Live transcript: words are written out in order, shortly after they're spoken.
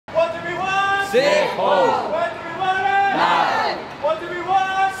Safe home. When do we want it? Now. What do we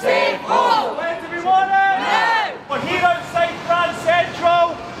want? Safe home. When do we want it? Now. We're here outside Grand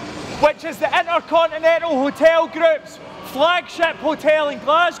Central, which is the Intercontinental Hotel Group's flagship hotel in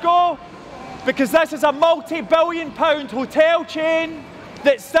Glasgow, because this is a multi-billion-pound hotel chain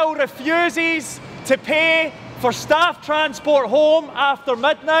that still refuses to pay for staff transport home after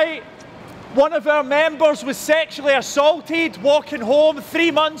midnight. One of our members was sexually assaulted walking home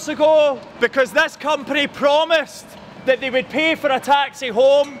 3 months ago because this company promised that they would pay for a taxi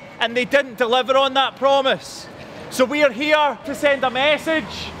home and they didn't deliver on that promise. So we are here to send a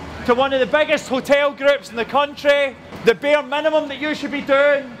message to one of the biggest hotel groups in the country. The bare minimum that you should be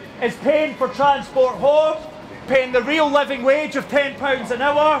doing is paying for transport home, paying the real living wage of £10 an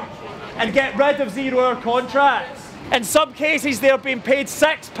hour, and get rid of zero-hour contracts. In some cases, they're being paid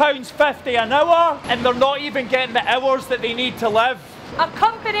 £6.50 an hour, and they're not even getting the hours that they need to live. A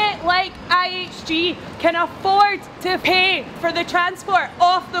company like IHG can afford to pay for the transport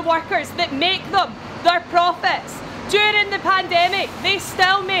of the workers that make them their profits. During the pandemic, they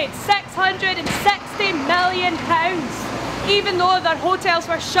still made £660 million. Even though their hotels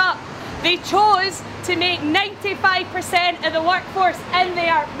were shut, they chose to make 95% of the workforce in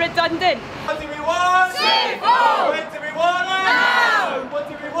there redundant. What do we want? Safe home. When do we want it? Now. What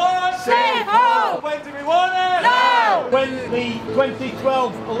do we want? Safe home. When do we want it? Now. When the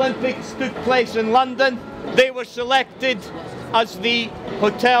 2012 Olympics took place in London, they were selected as the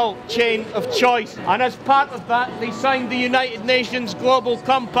hotel chain of choice. And as part of that, they signed the United Nations Global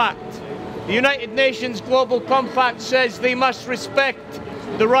Compact. The United Nations Global Compact says they must respect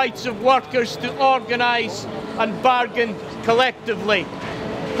the rights of workers to organise and bargain collectively.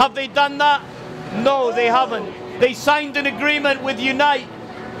 Have they done that? No, they haven't. They signed an agreement with Unite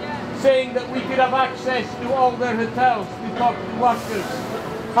saying that we could have access to all their hotels to talk to workers.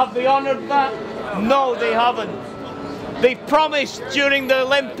 Have they honoured that? No, they haven't. They promised during the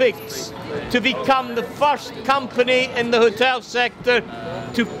Olympics to become the first company in the hotel sector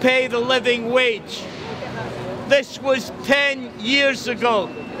to pay the living wage. This was 10 years ago.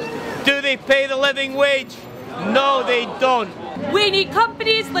 Do they pay the living wage? No, they don't. We need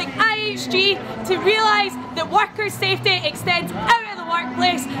companies like IHG to realise that workers' safety extends out of the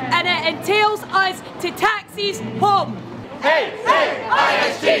workplace and it entails us to taxis home. Hey, hey,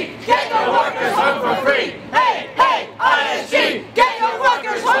 IHG, get your workers home for free. Hey, hey, IHG, get your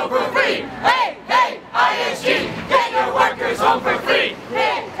workers home for free.